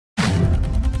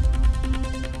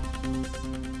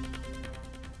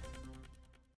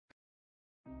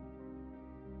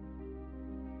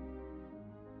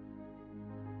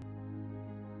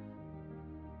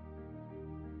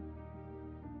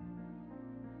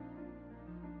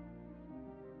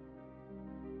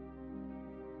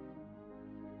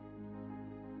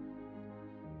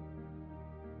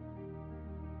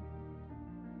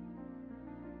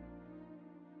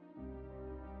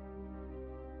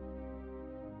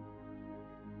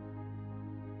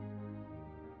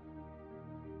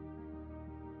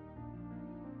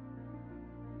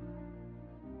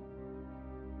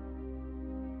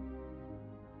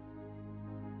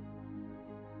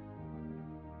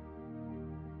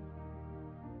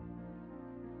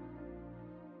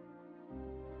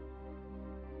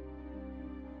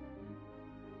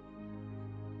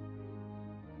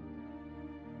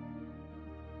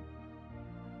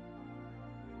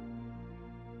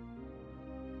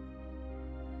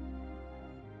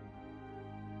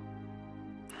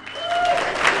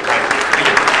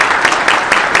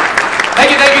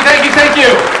Thank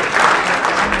you.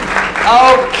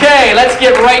 Okay, let's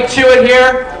get right to it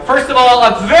here. First of all,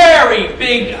 a very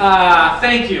big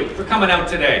thank you for coming out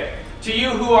today. To you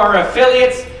who are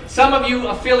affiliates, some of you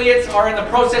affiliates are in the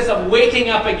process of waking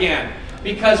up again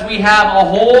because we have a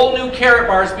whole new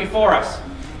Karatbars before us.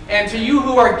 And to you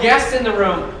who are guests in the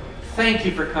room, thank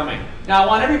you for coming. Now I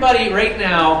want everybody right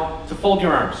now to fold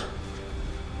your arms.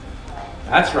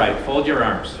 That's right, fold your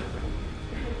arms.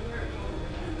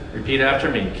 Repeat after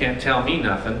me. You can't tell me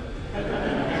nothing.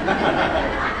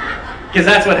 Because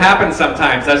that's what happens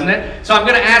sometimes, doesn't it? So I'm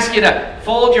going to ask you to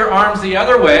fold your arms the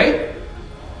other way.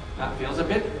 That feels a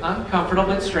bit uncomfortable,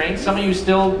 a bit strange. Some of you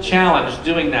still challenged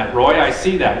doing that. Roy, I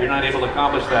see that. You're not able to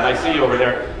accomplish that. I see you over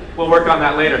there. We'll work on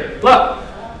that later. Look,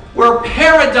 we're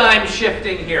paradigm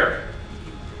shifting here.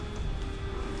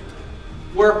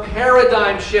 We're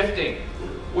paradigm shifting.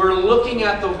 We're looking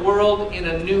at the world in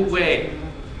a new way.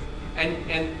 And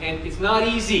it's not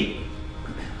easy.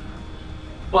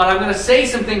 But I'm going to say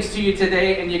some things to you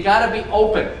today, and you got to be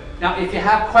open. Now, if you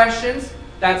have questions,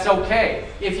 that's okay.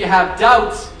 If you have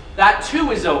doubts, that too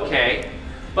is okay.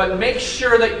 But make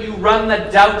sure that you run the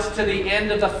doubts to the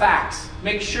end of the facts.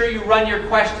 Make sure you run your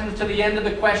questions to the end of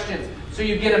the questions so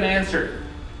you get them answered.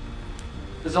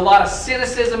 There's a lot of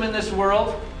cynicism in this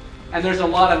world, and there's a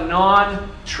lot of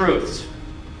non-truths.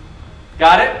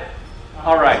 Got it?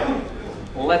 All right.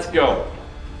 Well, let's go.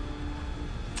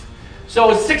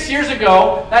 So 6 years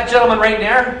ago, that gentleman right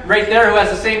there, who has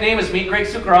the same name as me, Greg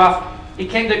Sukharoff, he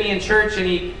came to me in church and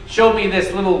he showed me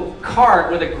this little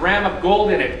card with a gram of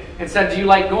gold in it and said, "Do you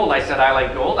like gold?" I said, "I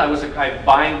like gold." I was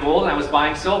buying gold and I was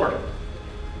buying silver.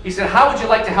 He said, "How would you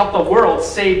like to help the world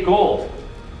save gold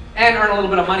and earn a little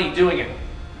bit of money doing it?"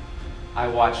 I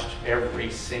watched every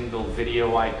single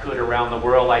video I could around the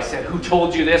world. I said, "Who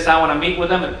told you this? I want to meet with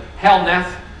them." And Hell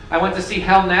Neff. I went to see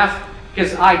Hell Neff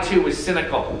because I too was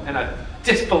cynical and a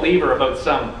disbeliever about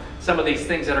some of these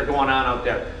things that are going on out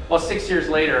there. Well, 6 years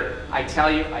later, I tell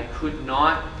you, I could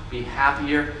not be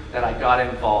happier that I got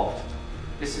involved.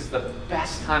 This is the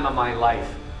best time of my life,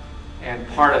 and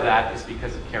part of that is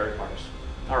because of Karatbars.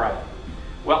 All right.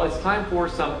 Well, it's time for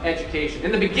some education.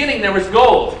 In the beginning, there was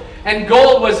gold, and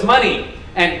gold was money,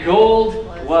 and gold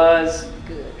was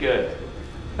good.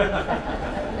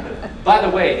 By the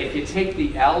way, if you take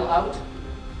the L out,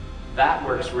 that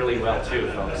works really well too,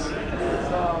 folks.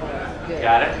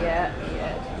 Got it? Yeah.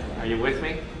 Are you with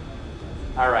me?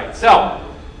 All right. So,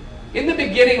 in the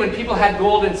beginning, when people had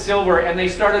gold and silver and they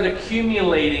started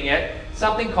accumulating it,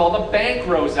 something called a bank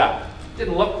rose up.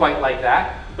 Didn't look quite like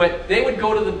that, but they would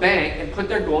go to the bank and put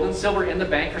their gold and silver in the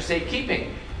bank for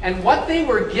safekeeping. And what they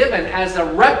were given as a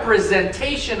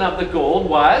representation of the gold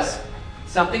was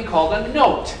something called a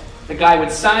note. The guy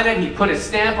would sign it, he'd put his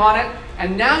stamp on it,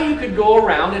 and now you could go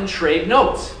around and trade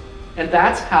notes. And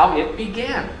that's how it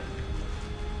began.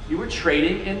 You were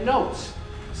trading in notes.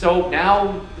 So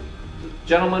now, the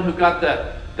gentleman who got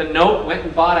the note went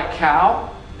and bought a cow.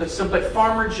 But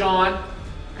Farmer John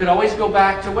could always go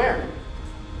back to where?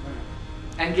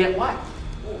 And get what?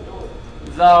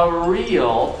 The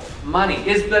real money.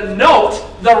 Is the note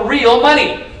the real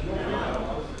money?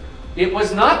 It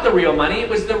was not the real money, it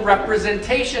was the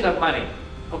representation of money.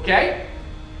 Okay?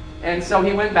 And so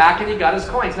he went back and he got his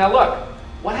coins. Now look,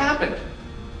 what happened?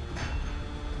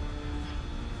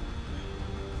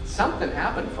 Something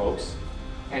happened, folks,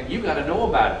 and you got to know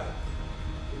about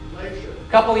it.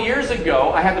 A couple of years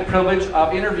ago, I had the privilege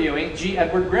of interviewing G.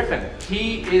 Edward Griffin.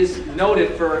 He is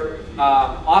noted for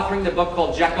authoring the book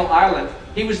called Jekyll Island.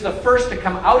 He was the first to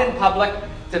come out in public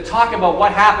to talk about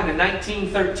what happened in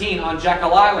 1913 on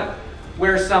Jekyll Island,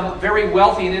 where some very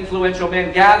wealthy and influential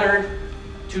men gathered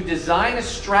to design a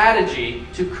strategy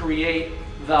to create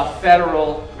the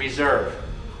Federal Reserve,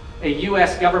 a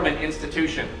U.S. government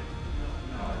institution.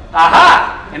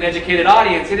 Aha! An educated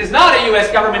audience. It is not a U.S.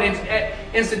 government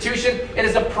institution. It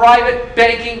is a private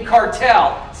banking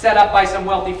cartel set up by some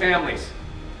wealthy families.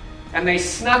 And they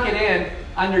snuck it in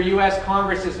under U.S.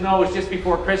 Congress's nose just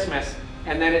before Christmas,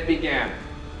 and then it began.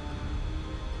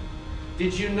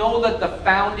 Did you know that the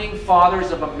founding fathers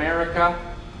of America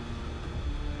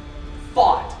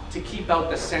fought to keep out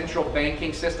the central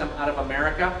banking system out of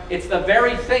America? It's the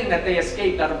very thing that they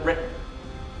escaped out of Britain.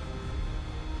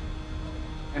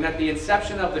 And at the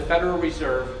inception of the Federal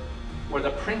Reserve, where the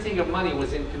printing of money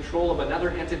was in control of another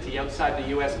entity outside the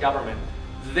U.S. government,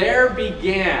 there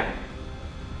began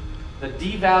the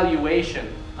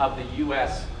devaluation of the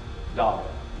U.S. dollar.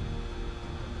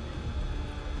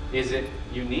 Is it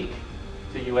unique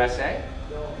to USA?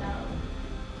 No.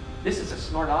 This is a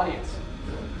smart audience.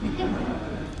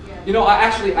 You know,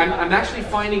 I'm actually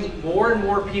finding more and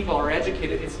more people are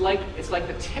educated. It's like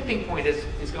the tipping point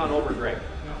has gone over, Greg.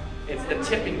 It's the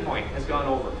tipping point has gone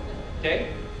over.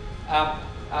 Okay?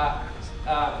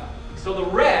 So the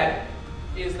red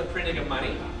is the printing of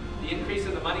money, the increase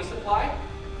in the money supply.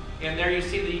 And there you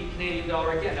see the Canadian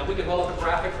dollar again. Now we could hold up a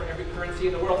graphic for every currency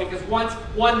in the world, because once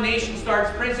one nation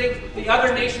starts printing, the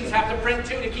other nations have to print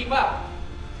too to keep up.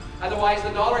 Otherwise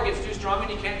the dollar gets too strong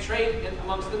and you can't trade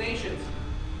amongst the nations.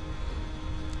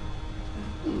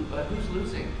 But who's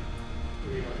losing?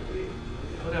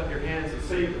 Put up your hands and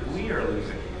say, we are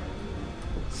losing.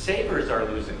 Savers are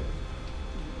losing.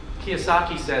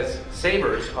 Kiyosaki says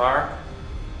savers are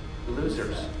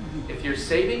losers. If you're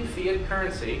saving fiat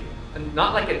currency, and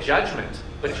not like a judgment,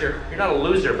 but you're not a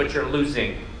loser, but you're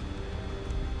losing.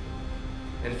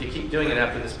 And if you keep doing it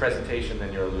after this presentation,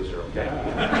 then you're a loser, okay?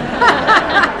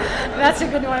 That's a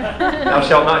good one. Thou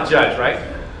shalt not judge, right?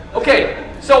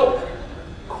 Okay, so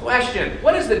question,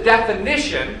 what is the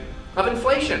definition of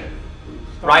inflation?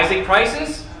 Rising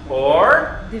prices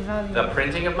or the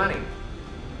printing of money?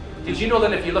 Did you know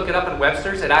that if you look it up in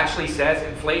Webster's, it actually says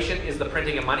inflation is the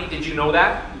printing of money? Did you know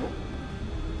that?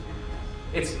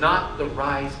 It's not the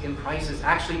rise in prices.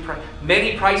 Actually,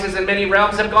 many prices in many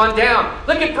realms have gone down.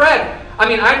 Look at bread. I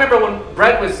mean, I remember when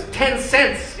bread was 10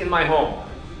 cents in my home.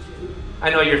 I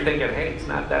know you're thinking, hey, it's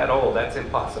not that old. That's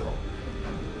impossible.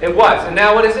 It was. And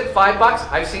now what is it?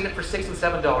 $5? I've seen it for $6 and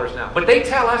 $7 now. But they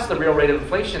tell us the real rate of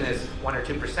inflation is 1 or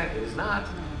 2%. It is not.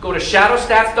 Go to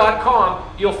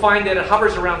shadowstats.com. You'll find that it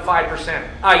hovers around 5%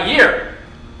 a year.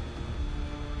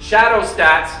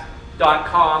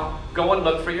 Shadowstats.com. Go and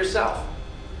look for yourself.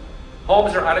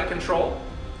 Homes are out of control.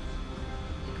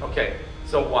 Okay,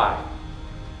 so why?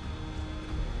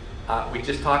 We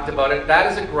just talked about it.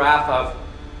 That is a graph of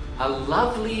a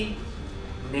lovely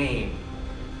name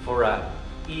for an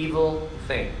evil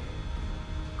thing.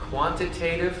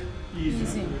 Quantitative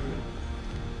easing.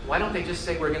 Why don't they just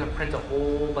say we're going to print a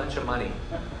whole bunch of money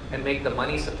and make the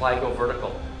money supply go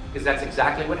vertical? Because that's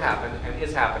exactly what happened and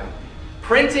is happening.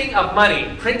 Printing of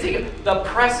money, the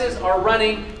presses are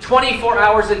running 24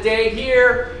 hours a day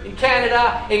here in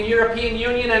Canada, in European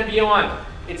Union and beyond.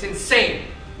 It's insane.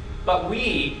 But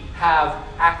we have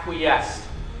acquiesced.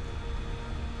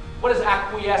 What does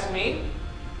acquiesce mean?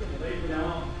 Lay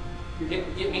down.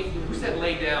 It means, who said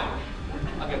lay down?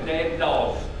 Like a dead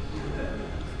dog.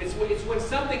 It's when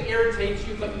something irritates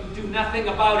you but you do nothing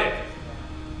about it.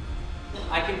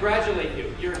 I congratulate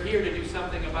you. You're here to do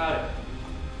something about it.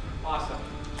 Awesome.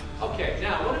 Okay,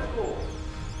 now what is gold?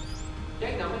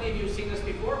 Okay, now many of you have seen this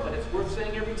before, but it's worth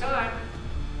saying every time.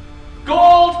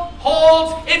 Gold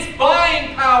holds its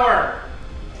buying power.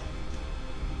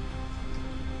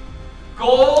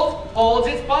 Gold holds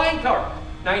its buying power.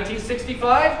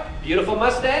 1965, beautiful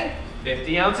Mustang,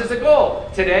 50 ounces of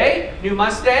gold. Today, new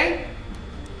Mustang,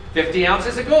 50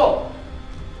 ounces of gold.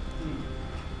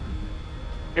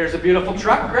 Here's a beautiful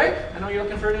truck, Greg. I know you're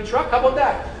looking for a new truck. How about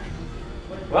that?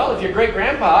 Well, if your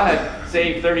great-grandpa had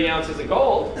saved 30 ounces of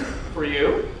gold for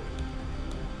you,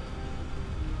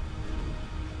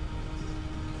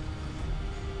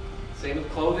 same with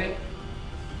clothing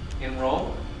in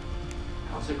Rome,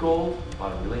 ounce of gold,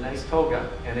 bought a really nice toga,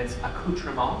 and its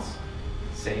accoutrements,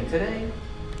 same today,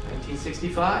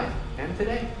 1965 and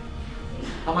today.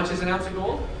 How much is an ounce of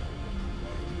gold?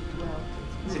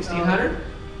 1,600?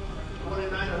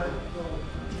 2,900.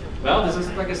 Well, does this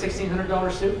look like a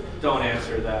 $1,600 suit? Don't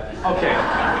answer that. Okay.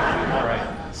 All right.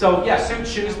 So yeah, suit,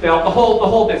 shoes, belt, the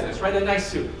whole business, right? A nice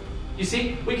suit. You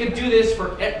see, we can do this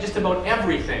for just about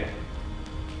everything.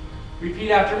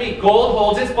 Repeat after me. Gold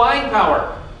holds its buying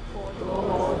power.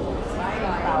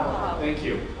 Thank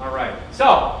you. All right.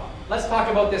 So let's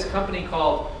talk about this company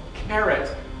called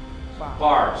Karatbars.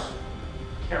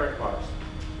 Karatbars.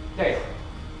 Okay.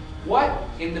 What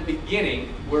in the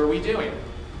beginning were we doing?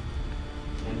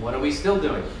 And what are we still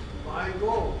doing? Buying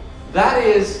gold. That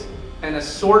is an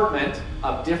assortment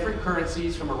of different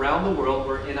currencies from around the world.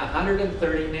 We're in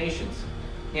 130 nations.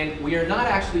 And we are not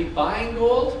actually buying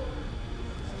gold.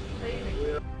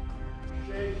 I'm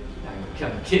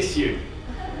going to kiss you.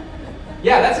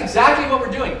 Yeah, that's exactly what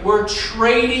we're doing. We're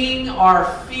trading our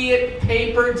fiat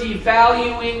paper,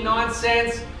 devaluing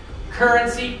nonsense,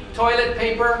 currency, toilet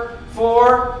paper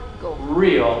for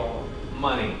real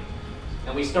money.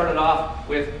 And we started off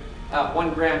with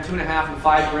 1 gram, 2.5, and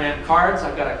 5 gram cards.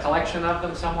 I've got a collection of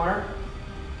them somewhere.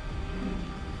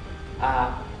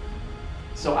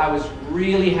 So I was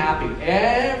really happy.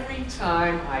 Every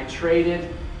time I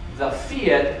traded the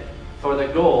fiat for the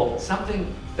gold,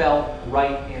 something felt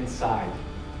right inside.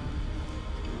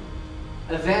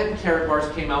 then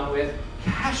Karatbars came out with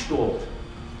cash gold.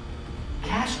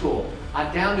 Cash gold,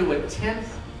 down to 1/10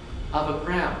 of a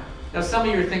gram. Now some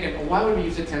of you are thinking, well, why would we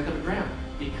use 1/10 of a gram?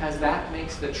 Because that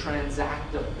makes the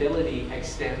transactability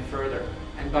extend further.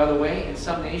 And by the way, in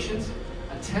some nations,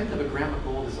 1/10 of a gram of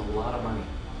gold is a lot of money.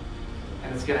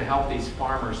 And it's going to help these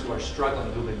farmers who are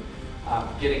struggling, who've been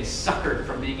getting suckered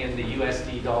from being in the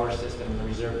USD dollar system and the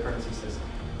reserve currency system.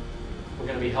 We're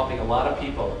going to be helping a lot of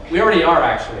people. We already are,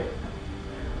 actually.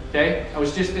 Okay? I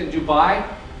was just in Dubai,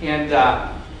 and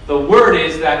the word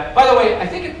is that, by the way, I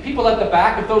think if people at the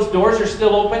back, if those doors are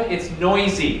still open, it's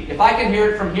noisy. If I can hear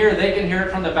it from here, they can hear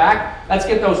it from the back. Let's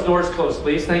get those doors closed,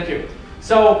 please. Thank you.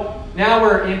 So now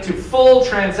we're into full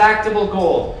transactable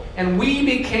gold. And we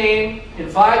became, in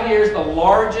 5 years, the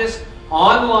largest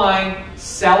online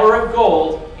seller of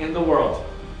gold in the world.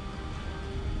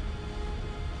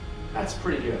 That's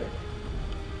pretty good.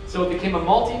 So it became a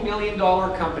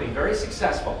multi-million-dollar company, very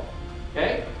successful.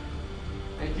 Okay?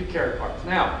 Thank you, Karatbars.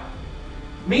 Now,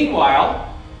 meanwhile,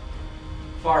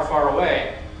 far, far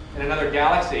away, in another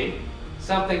galaxy,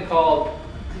 something called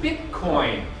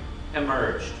Bitcoin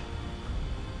emerged.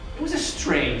 It was a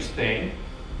strange thing.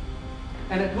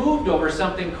 And it moved over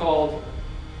something called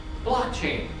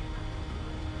blockchain.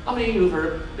 How many of you have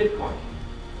heard of Bitcoin?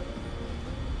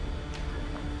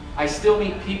 I still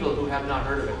meet people who have not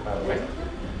heard of it, by the way.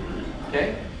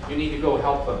 Okay? You need to go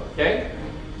help them. Okay?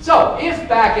 So, if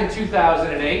back in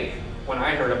 2008, when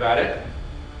I heard about it,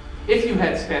 if you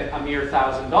had spent a mere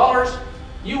 $1,000,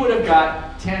 you would have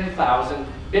got 10,000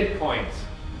 Bitcoins.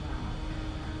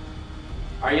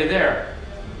 Are you there?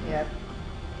 Yep.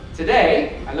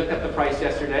 Today, I looked up the price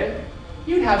yesterday,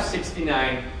 you'd have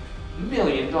 $69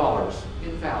 million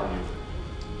in value.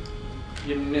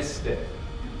 You missed it.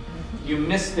 You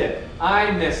missed it.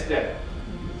 I missed it.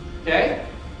 Okay?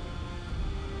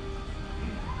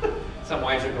 Some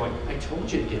wives are going, I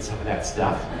told you to get some of that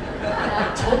stuff.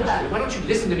 I told you. Why don't you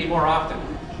listen to me more often?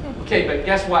 Okay, but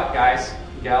guess what, guys,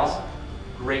 gals?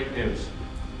 Great news.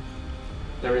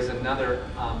 There is another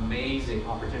amazing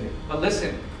opportunity. But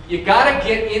listen, you got to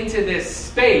get into this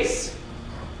space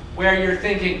where you're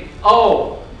thinking,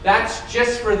 oh, that's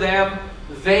just for them.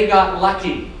 They got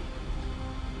lucky.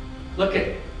 Look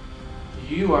at,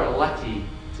 you are lucky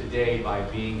today by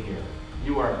being here.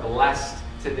 You are blessed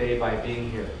today by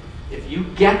being here. If you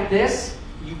get this,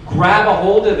 you grab a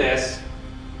hold of this,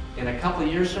 in a couple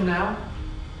of years from now,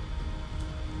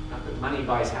 not that money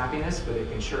buys happiness, but it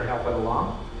can sure help it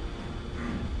along,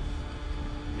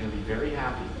 you're going to be very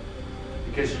happy.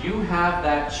 Because you have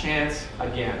that chance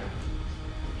again.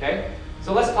 Okay?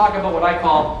 So let's talk about what I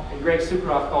call, and Greg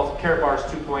Sucroff calls Karatbars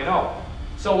 2.0.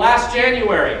 So last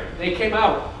January, they came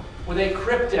out with a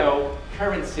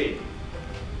cryptocurrency.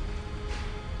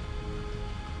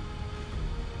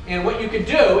 And what you could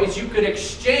do is you could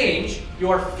exchange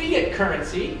your fiat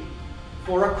currency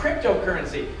for a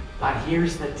cryptocurrency. But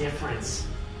here's the difference.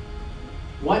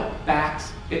 What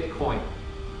backs Bitcoin?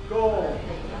 Gold.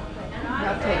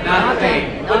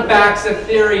 Nothing. What backs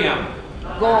Ethereum?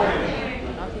 Gold.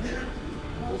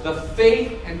 The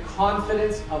faith and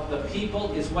confidence of the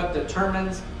people is what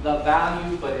determines the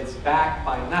value, but it's backed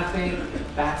by nothing.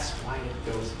 That's why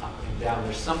it goes up and down.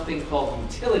 There's something called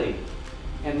utility.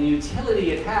 And the utility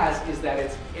it has is that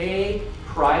it's A,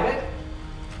 private,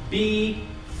 B,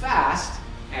 fast,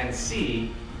 and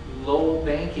C, low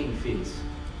banking fees.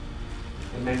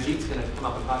 And Manjit's going to come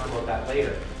up and talk about that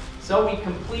later. So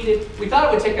we thought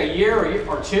it would take a year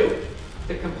or two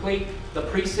to complete the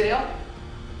pre-sale.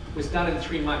 It was done in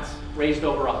 3 months, raised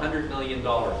over $100 million.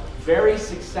 Very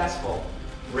successful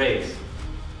raise.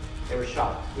 They were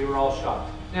shocked. We were all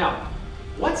shocked. Now,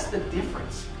 what's the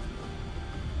difference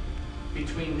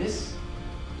between this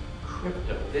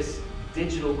crypto, this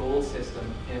digital gold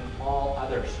system, and all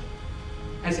others?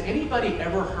 Has anybody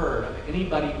ever heard of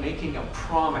anybody making a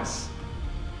promise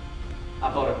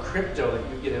about a crypto that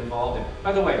you get involved in?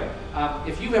 By the way,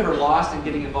 if you've ever lost in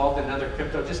getting involved in another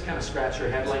crypto, just kind of scratch your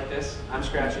head like this. I'm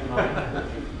scratching mine.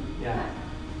 Yeah.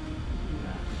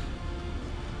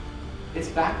 It's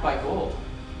backed by gold.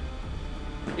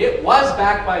 It was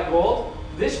backed by gold.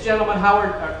 This gentleman,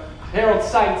 Harold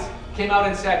Seitz, came out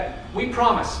and said, we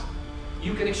promise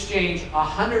you can exchange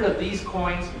 100 of these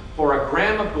coins for a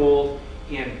gram of gold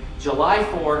in July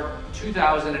 4,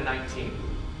 2019.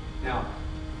 Now,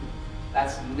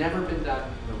 that's never been done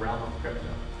in the realm of crypto,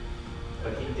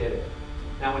 but he did it.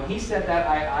 Now, when he said that,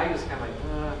 I was kind of like,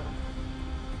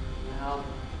 well,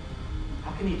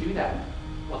 how can he do that?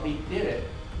 Well, he did it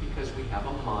because we have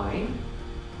a mine.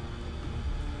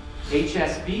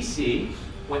 HSBC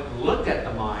went and looked at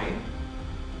the mine,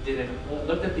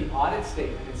 looked at the audit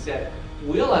statement and said,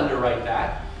 will underwrite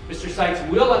that. Mr. Sykes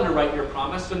will underwrite your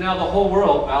promise. So now the whole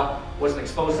world, well, wasn't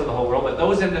exposed to the whole world, but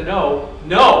those in the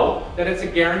know that it's a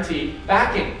guaranteed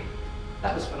backing.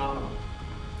 That was phenomenal.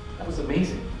 That was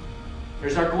amazing.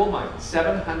 Here's our gold mine.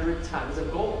 700 tons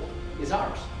of gold is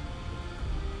ours.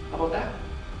 How about that?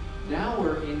 Now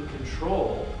we're in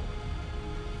control,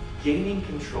 gaining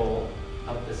control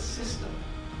of the system.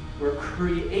 We're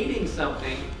creating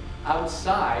something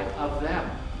outside of them.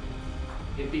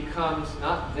 It becomes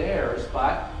not theirs,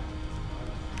 but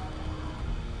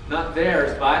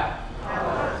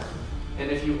ours. And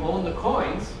if you own the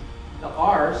coins, the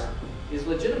ours is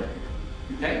legitimate.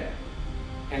 Okay?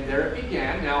 And there it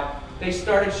began. Now, they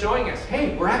started showing us,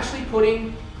 hey, we're actually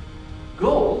putting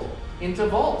gold into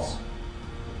vaults.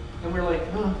 And we're like,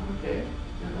 oh, okay,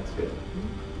 yeah, that's good.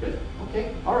 Good,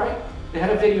 okay, all right. They had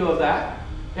a video of that,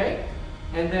 okay?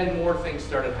 And then more things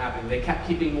started happening. They kept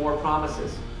keeping more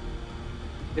promises.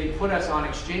 They put us on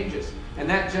exchanges. And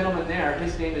that gentleman there,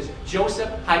 his name is Joseph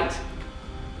Haidt.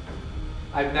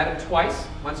 I've met him twice,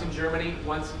 once in Germany,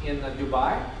 once in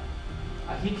Dubai.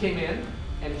 He came in,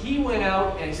 and he went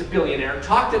out, and he's a billionaire,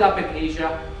 talked it up in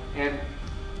Asia, and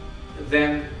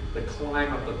then the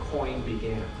climb of the coin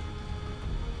began.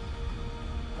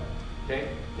 Okay,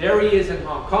 there he is in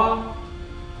Hong Kong.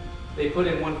 They put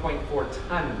in 1.4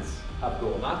 tons of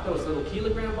gold, not those little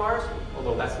kilogram bars,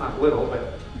 although that's not little,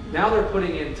 but now they're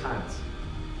putting in tons.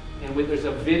 And there's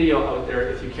a video out there,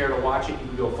 if you care to watch it, you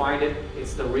can go find it.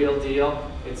 It's the real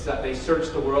deal. It's they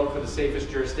searched the world for the safest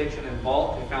jurisdiction and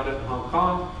vault. They found it in Hong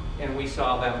Kong, and we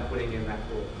saw them putting in that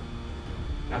gold.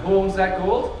 Now, who owns that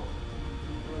gold?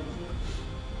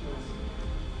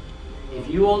 If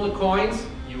you own the coins,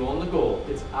 you own the gold.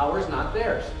 It's ours, not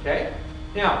theirs, okay?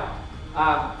 Now,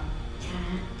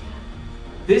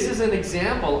 this is an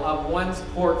example of one's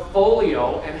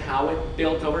portfolio and how it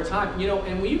built over time. You know,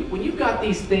 and when you've got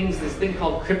these things, this thing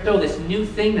called crypto, this new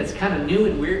thing that's kind of new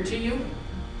and weird to you,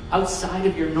 outside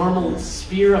of your normal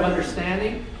sphere of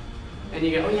understanding, and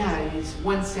you go, oh yeah, it's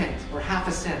 1 cent or half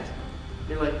a cent.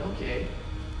 You're like, okay.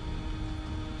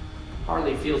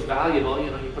 Hardly feels valuable, you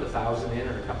know, you put 1,000 in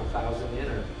or a couple thousand in,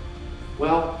 or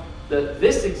well,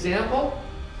 this example,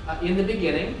 in the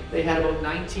beginning, they had about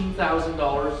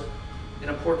 $19,000 in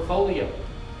a portfolio.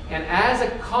 And as a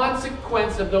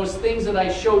consequence of those things that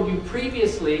I showed you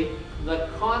previously, the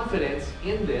confidence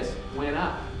in this went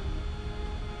up.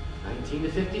 19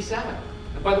 to 57.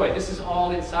 And by the way, this is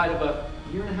all inside of a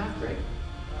year and a half, right?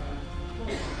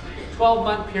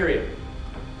 12-month period.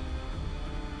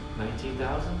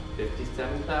 19,000,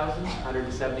 57,000,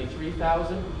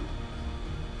 173,000,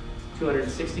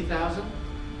 260,000.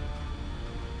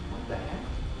 What the heck?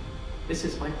 This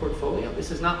is my portfolio. This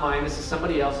is not mine. This is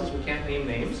somebody else's. We can't name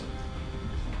names.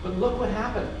 But look what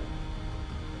happened.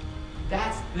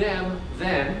 That's them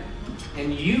then,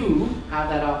 and you have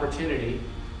that opportunity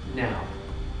now.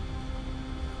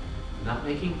 Not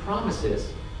making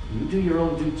promises. You do your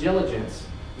own due diligence.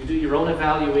 You do your own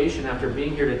evaluation after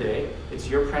being here today. It's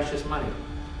your precious money.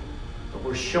 But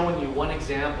we're showing you one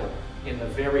example in the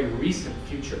very recent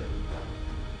future.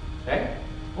 Okay?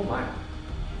 Oh my.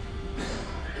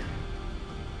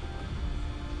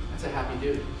 That's a happy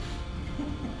dude.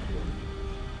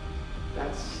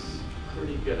 That's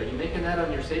pretty good. Are you making that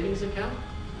on your savings account?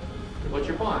 What's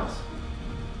your bonds?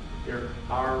 Your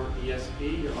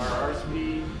RESP, your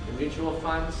RRSP, your mutual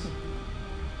funds,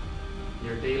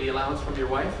 your daily allowance from your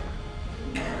wife?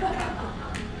 No,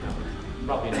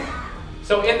 probably not.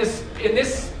 So in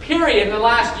this period, in the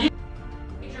last year,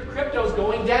 major crypto's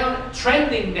going down,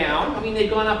 trending down. I mean, they've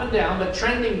gone up and down, but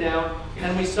trending down,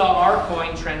 and we saw our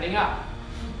coin trending up.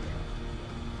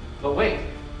 But wait,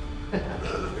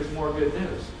 there's more good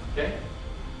news, okay?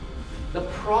 The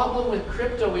problem with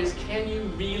crypto is, can you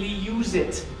really use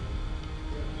it?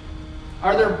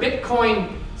 Are there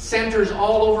Bitcoin centers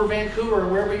all over Vancouver or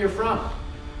wherever you're from?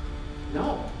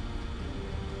 No.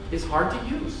 It's hard to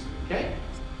use, okay?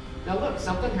 Now look,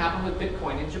 something happened with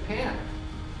Bitcoin in Japan.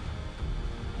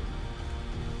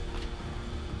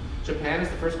 Japan is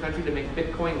the first country to make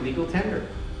Bitcoin legal tender.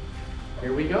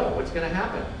 Here we go. What's going to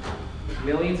happen?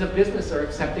 Millions of businesses are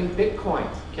accepting Bitcoin,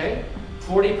 okay?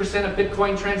 40% of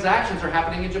Bitcoin transactions are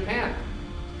happening in Japan.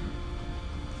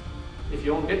 If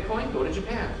you own Bitcoin, go to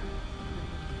Japan.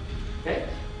 Okay?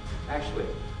 Actually,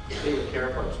 stay with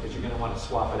Karatbars because you're going to want to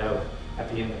swap it out at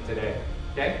the end of today.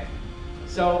 Okay?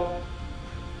 So,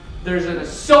 there's an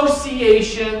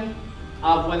association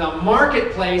of when a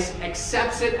marketplace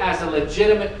accepts it as a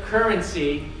legitimate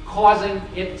currency, causing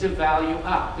it to value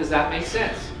up. Does that make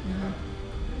sense?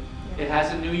 It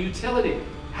has a new utility.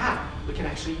 We can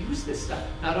actually use this stuff.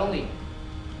 Not only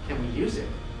can we use it,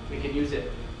 We can use it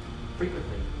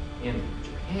frequently in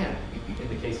Japan, in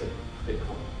the case of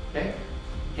Bitcoin, okay?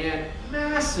 And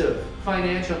massive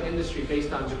financial industry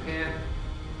based on Japan.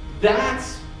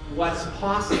 That's what's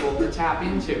possible to tap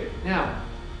into. Now,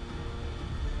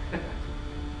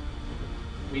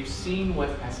 we've seen what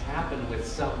has happened with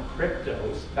some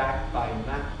cryptos backed by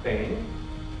nothing.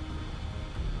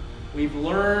 We've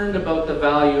learned about the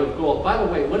value of gold. By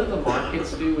the way, what do the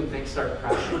markets do when things start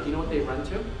crashing? Do you know what they run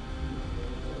to?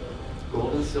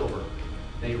 Gold and silver.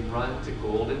 They run to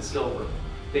gold and silver.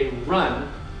 They run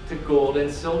to gold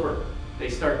and silver. They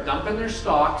start dumping their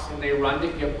stocks and they run to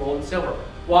get gold and silver.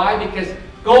 Why? Because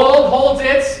gold holds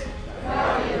its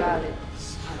value.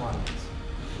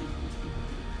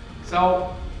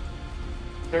 So,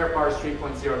 Karatbars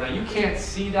 3.0. Now you can't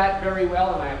see that very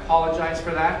well, and I apologize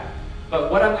for that. But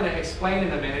what I'm going to explain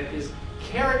in a minute is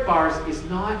Karatbars is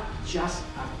not just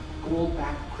a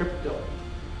gold-backed crypto.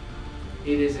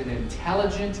 It is an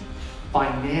intelligent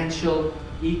financial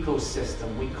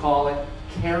ecosystem. We call it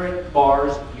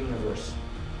Karatbars universe.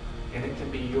 And it can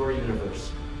be your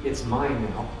universe. It's mine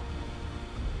now.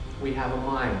 We have a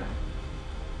mine.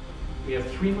 We have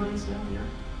 3 mines down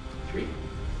here.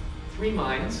 3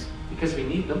 mines, because we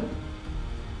need them.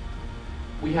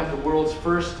 We have the world's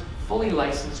first fully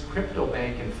licensed crypto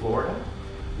bank in Florida.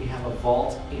 We have a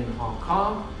vault in Hong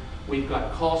Kong. We've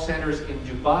got call centers in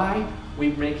Dubai.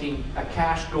 We're making a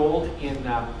cash gold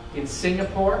in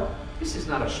Singapore. This is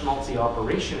not a schmaltzy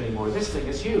operation anymore. This thing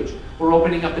is huge. We're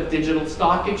opening up a digital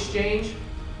stock exchange.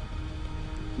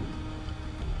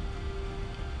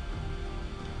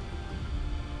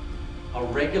 A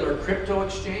regular crypto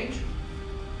exchange,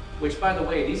 which, by the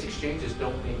way, these exchanges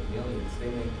don't make millions, they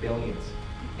make billions.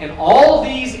 And all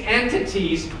these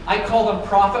entities, I call them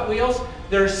profit wheels,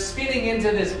 they're spinning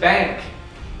into this bank.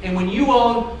 And when you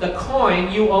own the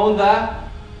coin, you own the...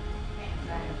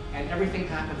 And everything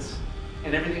happens.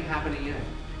 And everything happening in it.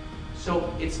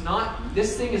 So it's not,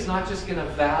 this thing is not just going to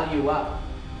value up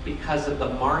because of the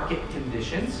market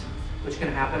conditions, which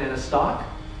can happen in a stock,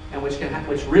 and which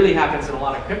really happens in a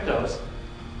lot of cryptos.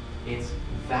 It's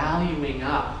valuing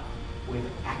up with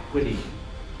equity.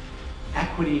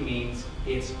 Equity means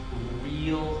it's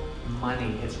real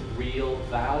money, it's real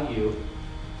value,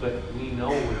 but we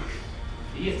know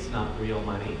fiat's not real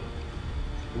money.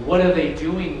 What are they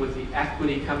doing with the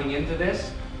equity coming into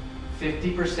this?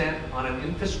 50% on an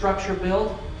infrastructure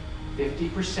build,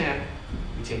 50%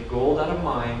 we take gold out of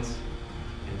mines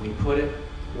and we put it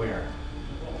where?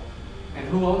 And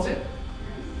who owns it?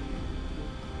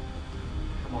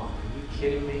 Come on, are you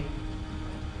kidding me?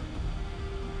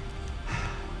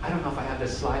 I don't know if I have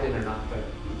this slide in or not, but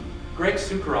Greg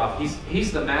Sukharov,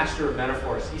 he's the master of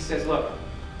metaphors. He says, look,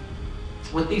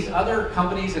 with these other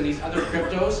companies and these other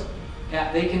cryptos,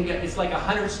 they can get, it's like a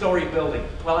 100-story building.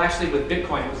 Well, actually with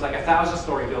Bitcoin, it was like a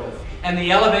 1,000-story building. And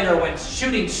the elevator went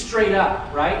shooting straight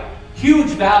up, right? Huge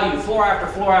value, floor after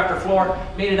floor after floor,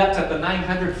 made it up to the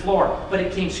 900th floor, but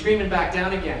it came screaming back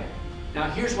down again. Now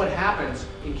here's what happens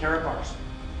in Karatbars.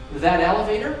 That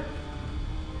elevator,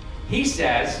 he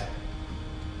says,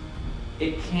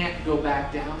 it can't go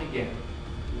back down again.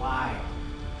 Why?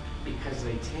 Because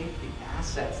they take the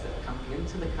assets that come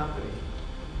into the company,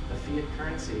 the fiat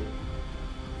currency,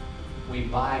 we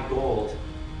buy gold,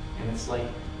 and it's like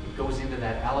it goes into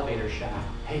that elevator shaft.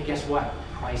 Hey, guess what?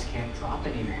 Price can't drop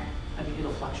anymore. I mean,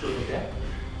 it'll fluctuate a bit,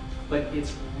 but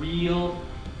it's real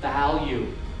value.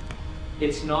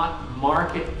 It's not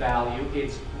market value,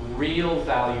 it's real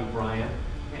value, Brian,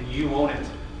 and you own it.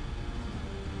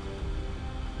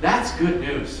 That's good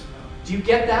news. Do you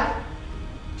get that?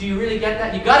 Do you really get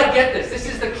that? You got to get this. This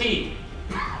is the key.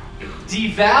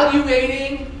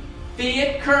 Devaluating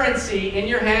fiat currency in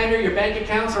your hand or your bank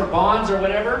accounts or bonds or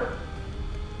whatever,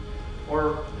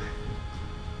 or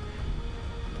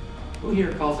who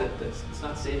here calls it this? It's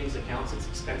not savings accounts, it's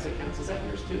expense accounts. Is that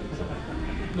yours too?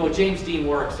 No, James Dean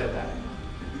Warwick said that.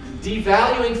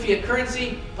 Devaluing fiat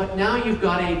currency, but now you've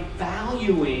got a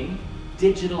valuing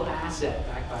digital asset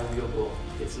backed by real gold.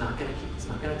 It's not going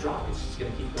to drop. It's just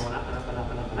going to keep going up and up and up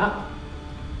and up and up.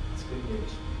 It's good news.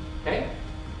 Okay?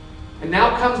 And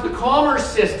now comes the commerce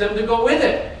system to go with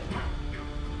it.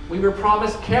 We were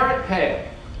promised Carat Pay,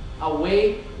 a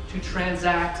way to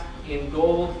transact in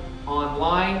gold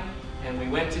online, and we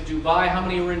went to Dubai. How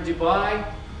many were in Dubai?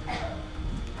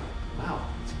 Wow,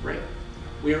 it's great.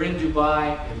 We were in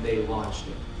Dubai and they launched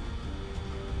it.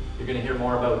 You're going to hear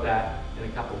more about that in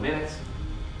a couple minutes.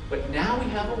 But now we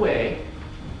have a way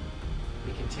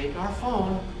we can take our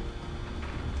phone.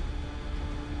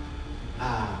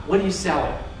 What are you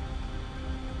selling?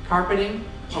 Carpeting?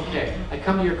 Okay, I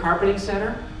come to your carpeting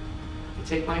center. you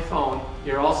take my phone,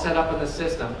 you're all set up in the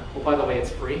system. Oh, by the way,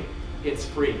 it's free. It's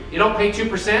free. You don't pay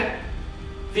 2%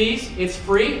 fees, it's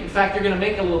free. In fact, you're going to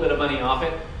make a little bit of money off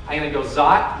it. I'm going to go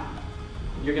Zot,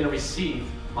 and you're going to receive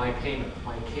my payment,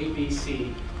 my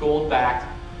KBC gold-backed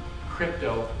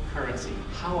cryptocurrency.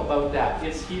 How about that?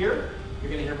 It's here.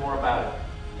 You're going to hear more about it.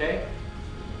 Okay?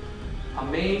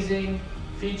 Amazing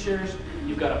features.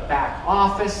 You've got a back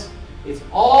office. It's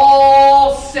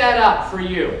all set up for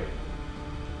you.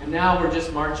 And now we're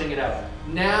just marching it out.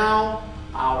 Now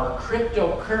our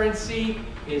cryptocurrency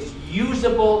is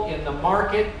usable in the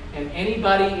market, and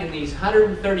anybody in these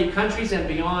 130 countries and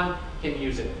beyond can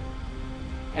use it.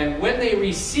 And when they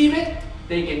receive it,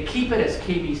 they can keep it as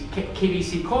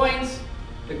KBC coins,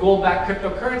 the gold-backed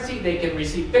cryptocurrency. They can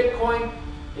receive Bitcoin.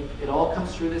 It all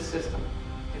comes through this system.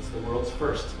 It's the world's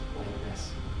first like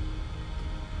this.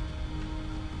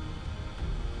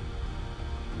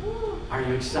 Are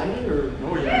you excited or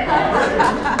no?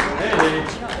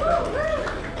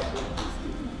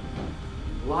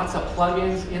 Lots of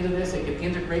plugins into this. It can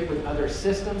integrate with other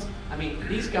systems. I mean,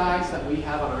 these guys that we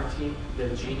have on our team,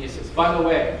 they're geniuses. By the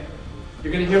way,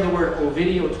 you're going to hear the word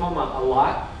Ovidio Toma a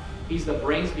lot. He's the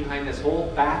brains behind this whole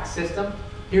back system.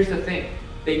 Here's the thing.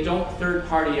 They don't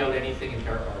third-party out anything in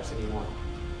Karatbars anymore.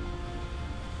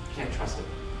 Can't trust it.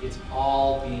 It's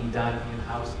all being done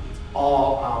in-house. It's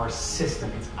all our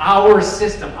system. It's our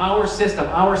system, our system,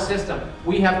 our system.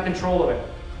 We have control of it.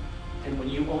 And when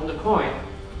you own the coin,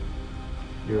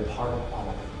 you're a part of all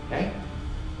of it, okay?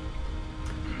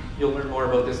 You'll learn more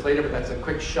about this later, but that's a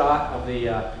quick shot of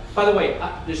the... by the way,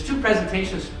 there's 2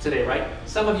 presentations today, right?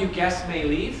 Some of you guests may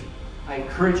leave. I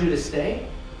encourage you to stay,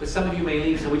 but some of you may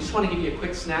leave, so we just want to give you a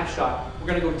quick snapshot. We're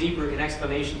going to go deeper in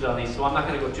explanations on these, so I'm not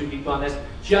going to go too deep on this.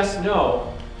 Just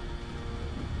know,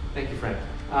 thank you, Frank,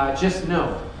 just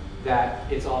know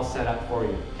that it's all set up for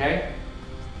you, okay?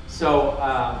 So,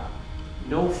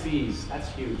 no fees, that's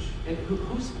huge. And who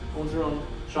owns their own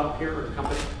shop here or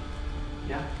company?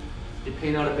 Yeah? You're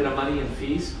paying out a bit of money in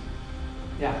fees?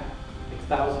 Yeah, like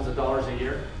thousands of dollars a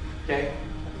year, okay?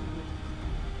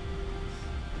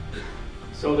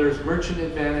 So there's merchant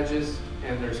advantages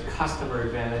and there's customer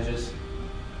advantages.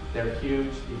 They're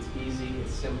huge, it's easy,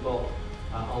 it's simple.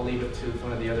 I'll leave it to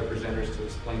one of the other presenters to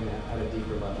explain that at a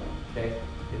deeper level, okay?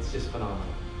 It's just phenomenal,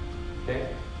 okay?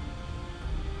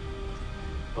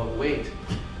 But wait,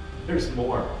 there's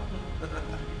more.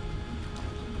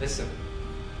 Listen.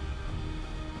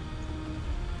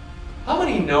 How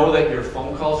many know that your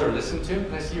phone calls are listened to?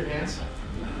 Can I see your hands?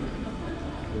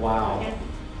 Wow.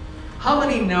 How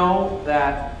many know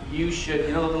that you should,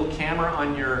 you know the little camera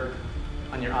on your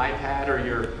iPad or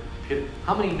your computer?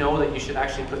 How many know that you should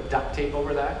actually put duct tape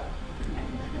over that?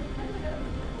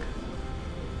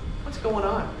 What's going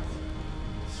on?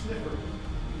 Sniffer.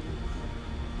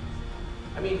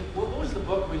 I mean, what was the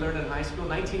book we learned in high school?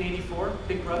 1984,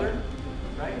 Big Brother,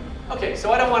 right? Okay,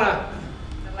 so I don't want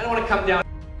to come down.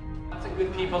 Lots of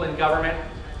good people in government,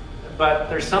 but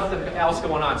there's something else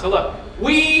going on. So look,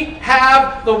 we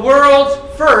have the world's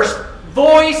first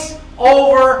voice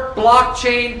over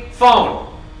blockchain phone.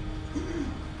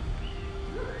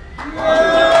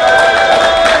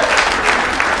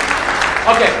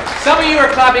 Okay, some of you are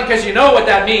clapping because you know what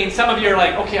that means. Some of you are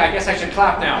like, okay, I guess I should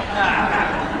clap now.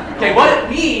 Okay, what it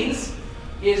means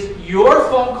is your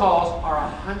phone calls are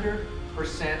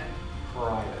 100%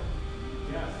 private.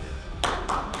 Yes.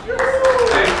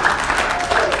 Okay.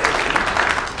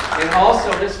 And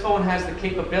also, this phone has the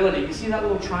capability. You see that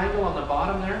little triangle on the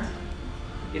bottom there?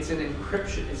 It's an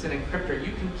encryption. It's an encryptor.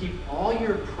 You can keep all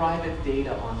your private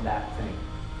data on that thing.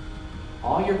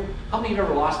 How many of you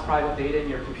ever lost private data in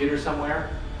your computer somewhere,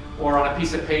 or on a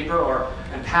piece of paper,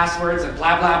 and passwords and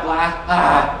blah blah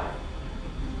blah?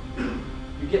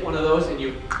 You get one of those and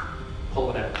you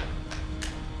pull it out.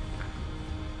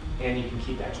 And you can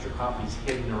keep extra copies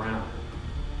hidden around.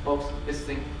 Folks, this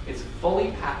thing is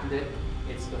fully patented.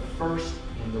 It's the first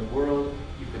in the world.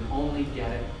 You can only get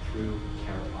it through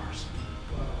Karatbars.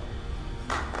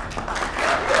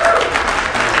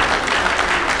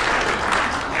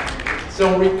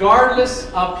 So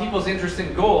regardless of people's interest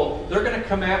in gold, they're going to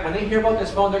come at, when they hear about this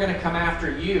phone, they're going to come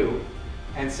after you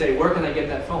and say, where can I get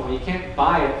that phone? Well, you can't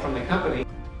buy it from the company.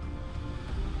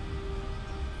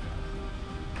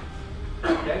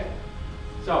 Okay?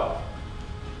 So,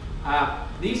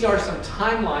 these are some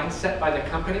timelines set by the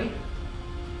company.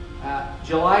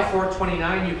 July 4,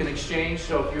 29, you can exchange.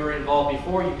 So if you were involved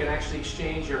before, you can actually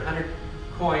exchange your 100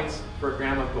 coins for a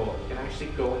gram of gold. You can actually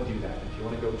go and do that. If you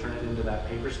want to go turn it into that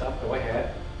paper stuff, go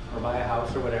ahead. Or buy a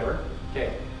house or whatever.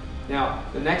 Okay. Now,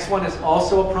 the next one is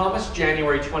also a promise,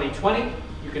 January 2020.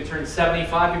 You can turn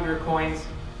 75 of your coins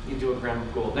into a gram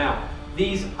of gold. Now,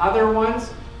 these other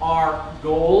ones are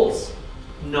goals,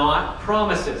 not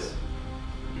promises.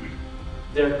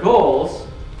 They're goals,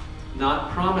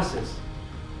 not promises.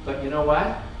 But you know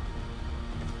what?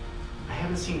 I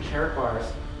haven't seen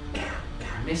Karatbars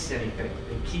miss anything.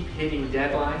 They keep hitting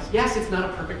deadlines. Yes, it's not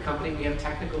a perfect company. We have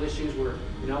technical issues. We're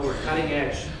cutting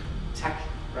edge tech,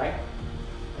 right?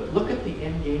 But look at the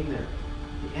end game there.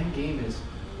 The end game is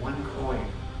 1 coin,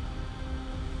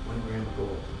 1 gram of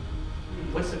gold.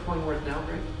 What's the coin worth now,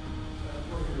 Greg?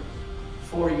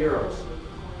 4 euros.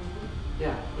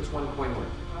 Yeah, what's 1 coin worth?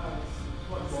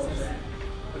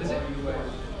 What is it?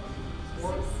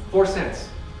 4 cents.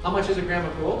 How much is a gram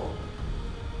of gold?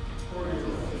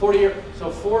 40 euros.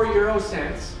 So 4 euro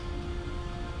cents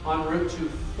en route to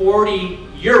 40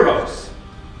 euros.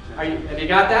 Have you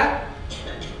got that?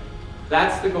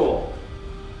 That's the goal.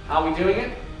 How are we doing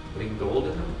it? Putting gold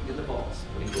in the vaults.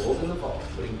 Putting gold in the vaults.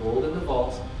 Putting gold in the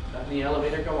vaults. Letting the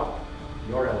elevator go up.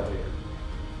 Your elevator.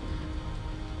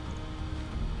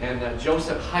 And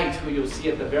Joseph Haidt, who you'll see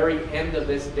at the very end of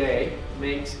this day,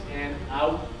 makes an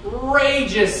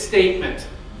outrageous statement.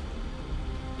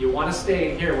 You want to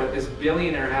stay and hear what this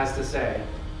billionaire has to say.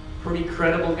 Pretty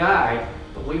credible guy,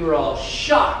 but we were all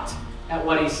shocked at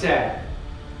what he said.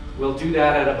 We'll do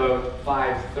that at about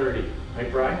 5:30.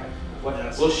 Right, Brian?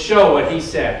 Yes. We'll show what he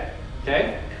said.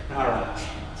 Okay? All right.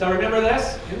 So remember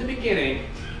this? In the beginning,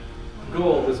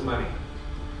 gold was money.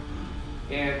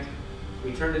 And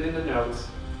we turned it into notes,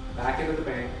 back into the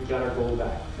bank, we got our gold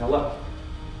back. Now look,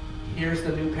 here's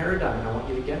the new paradigm, and I want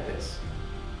you to get this.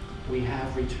 We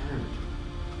have returned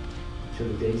to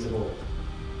the days of old.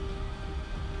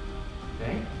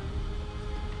 Okay?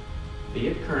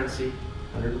 Fiat currency,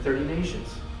 130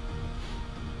 nations.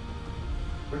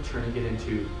 We're turning it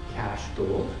into cash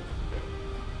gold,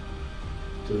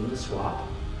 doing the swap,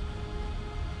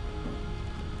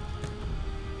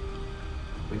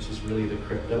 which is really the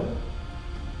crypto.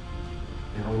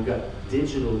 Now we've got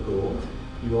digital gold.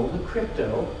 You own the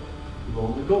crypto, you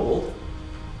own the gold.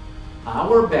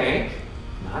 Our bank,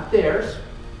 not theirs,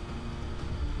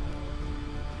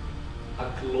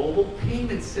 a global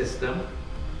payment system,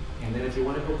 and then if you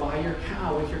want to go buy your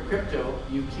cow with your crypto,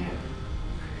 you can.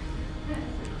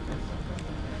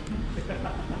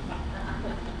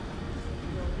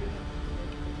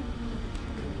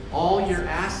 All your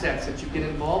assets that you get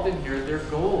involved in here, they're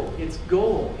gold. It's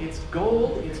gold. It's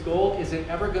gold. It's gold. Is it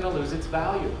ever going to lose its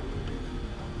value?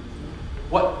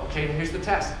 Okay, here's the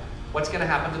test. What's going to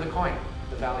happen to the coin?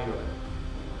 The value of it.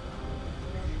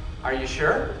 Are you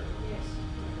sure?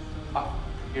 Yes.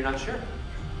 You're not sure?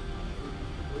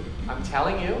 I'm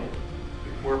telling you,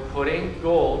 we're putting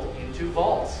gold into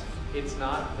vaults. It's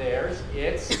not theirs.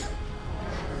 It's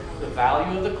the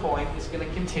value of the coin is going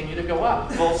to continue to go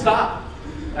up. Full stop.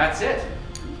 That's it.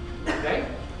 Okay?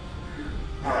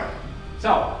 All right.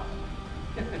 So,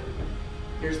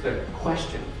 here's the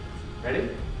question. Ready?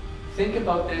 Think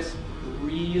about this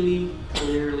really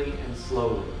clearly and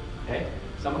slowly. Okay?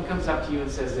 Someone comes up to you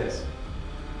and says this.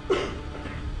 Let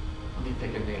me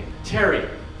pick a name. Terry.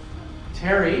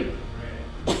 Terry,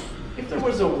 if there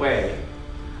was a way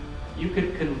you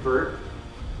could convert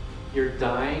your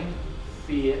dying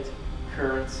fiat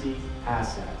currency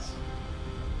assets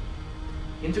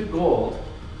into gold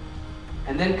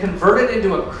and then convert it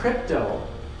into a crypto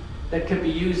that could be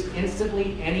used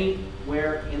instantly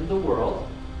anywhere in the world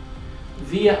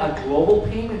via a global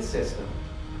payment system.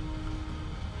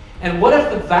 And what if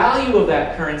the value of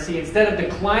that currency, instead of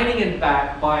declining in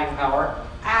buying power,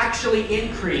 actually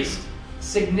increased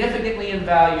significantly in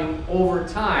value over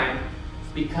time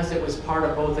because it was part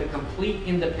of both a complete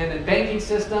independent banking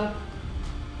system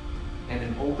and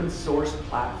an open source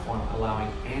platform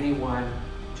allowing anyone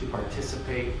to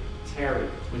participate? Terry,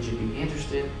 would you be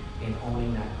interested in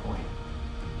owning that coin?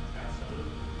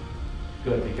 Absolutely.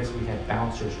 Good, because we had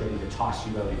bouncers ready to toss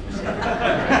you out if you said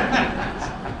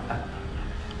that.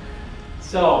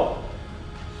 So,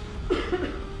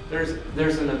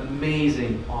 there's an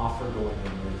amazing offer going on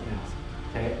right now.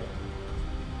 Okay?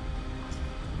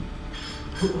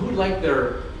 Who'd like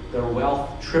their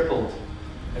wealth tripled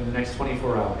in the next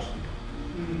 24 hours?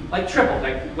 Like triple,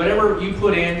 like whatever you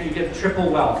put in, you get triple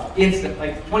wealth, instant,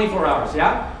 like 24 hours,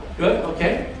 yeah? Good,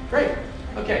 okay, great.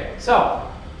 Okay,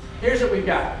 so here's what we've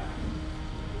got.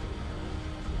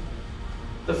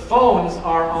 The phones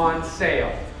are on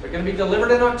sale. They're going to be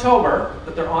delivered in October,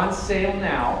 but they're on sale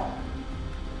now.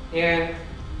 And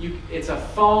it's a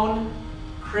phone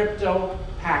crypto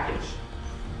package.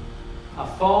 A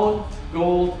phone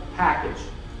gold package.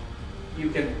 You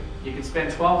can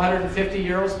spend 1,250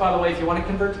 euros. By the way, if you want to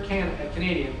convert to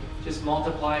Canadian, just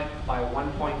multiply by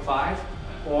 1.5.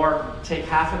 or take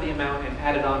half of the amount and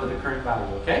add it on to the current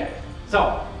value, okay?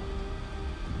 So,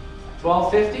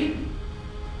 $12.50,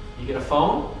 you get a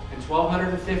phone, and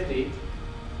 1,250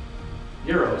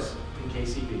 euros in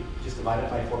KCB. Just divide it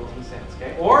by 14 cents,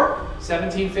 okay? Or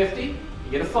 $17.50, you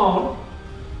get a phone.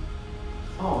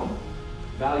 Phone,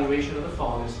 valuation of the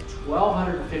phone is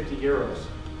 1,250 euros.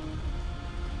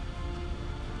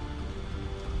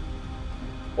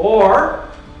 Or,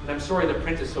 and I'm sorry the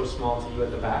print is so small to you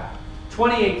at the back,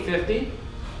 $28.50,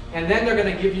 and then they're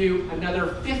going to give you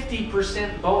another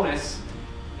 50% bonus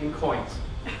in coins.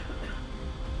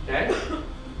 Okay?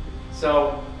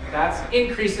 So that's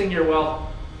increasing your wealth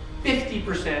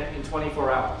 50% in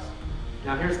 24 hours.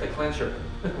 Now here's the clincher.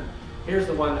 Here's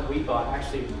the one that we bought.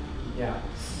 Actually, yeah.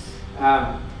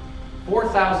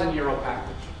 4,000 euro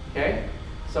package. Okay?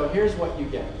 So here's what you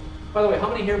get. By the way, how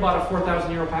many here bought a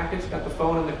 4,000 euro package? Got the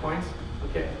phone and the coins?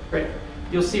 Okay, great.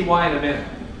 You'll see why in a minute.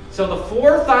 So the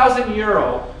 4,000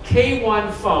 euro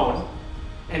K1 phone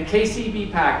and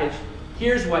KCB package,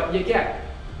 here's what you get.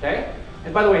 Okay?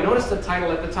 And by the way, notice the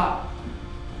title at the top.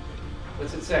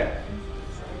 What's it say?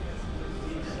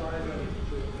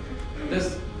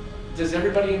 Does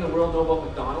everybody in the world know about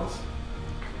McDonald's?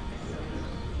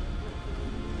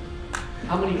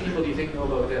 How many people do you think know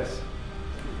about this?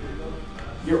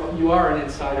 You are an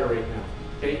insider right now.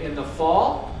 Okay? In the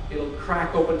fall, it'll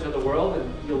crack open to the world,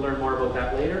 and you'll learn more about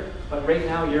that later. But right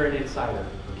now, you're an insider.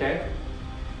 Okay?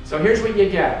 So here's what you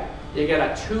get. You get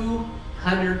a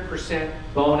 200%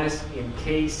 bonus in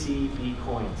KCB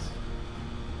coins.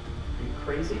 Are you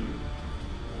crazy?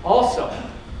 Also,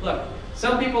 look,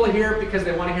 some people are here because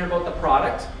they want to hear about the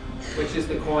product, which is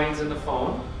the coins and the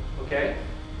phone. Okay?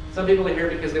 Some people are here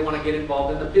because they want to get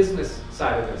involved in the business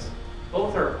side of this.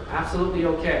 Both are absolutely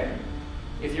okay.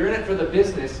 If you're in it for the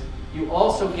business, you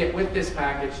also get with this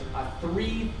package a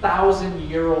 3,000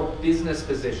 euro business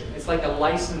position. It's like a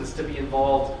license to be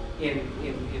involved in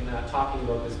talking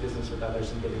about this business with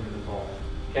others and getting them involved.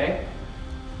 Okay?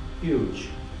 Huge.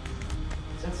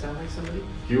 Does that sound like somebody?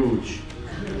 Huge.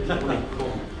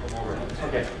 Cool.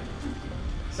 Okay.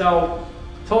 So,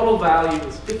 total value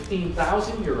is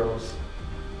 15,000 euros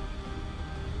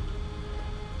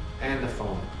and the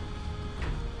phone.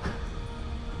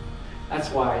 That's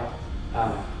why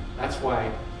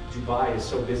Dubai is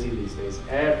so busy these days.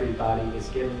 Everybody is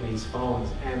getting these phones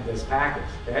and this package,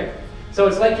 okay? So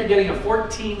it's like you're getting a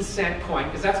 14-cent coin,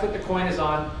 because that's what the coin is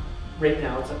on right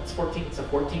now. It's a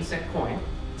 14-cent coin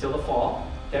until the fall,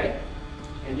 okay?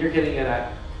 And you're getting it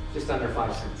at just under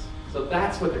 5 cents. So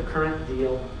that's what the current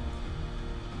deal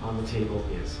on the table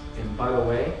is. And by the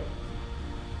way,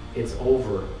 it's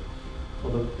over.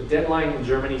 Well, the deadline in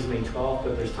Germany is May 12th,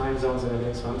 but there's time zones and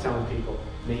everything, so I'm telling people,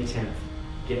 May 10th.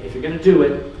 If you're going to do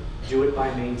it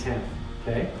by May 10th,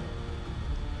 okay?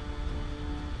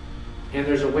 And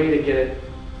there's a way to get it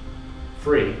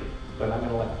free, but I'm going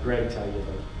to let Greg tell you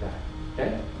about that,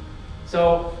 okay?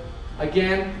 So,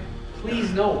 again,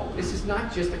 please know, this is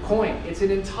not just a coin. It's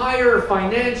an entire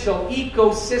financial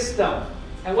ecosystem.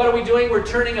 And what are we doing? We're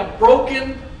turning a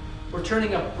broken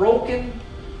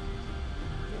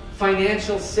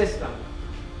financial system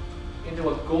into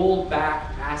a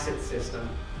gold-backed asset system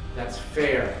that's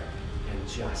fair and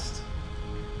just.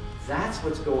 That's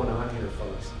what's going on here,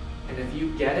 folks. And if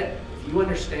you get it, if you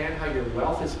understand how your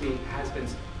wealth has been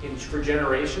for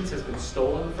generations has been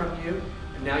stolen from you,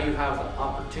 and now you have the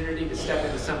opportunity to step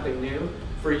into something new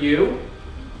for you,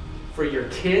 for your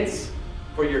kids,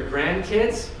 for your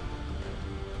grandkids,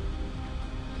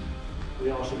 we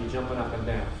all should be jumping up and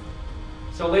down.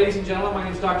 So, ladies and gentlemen, my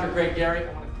name is Dr. Greg Gerrie.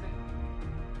 I want to thank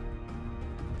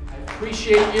you. I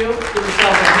appreciate you. Give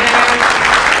yourself a hand.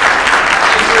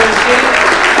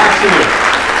 Back to you.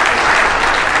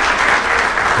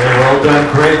 Hey, well done,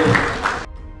 Greg.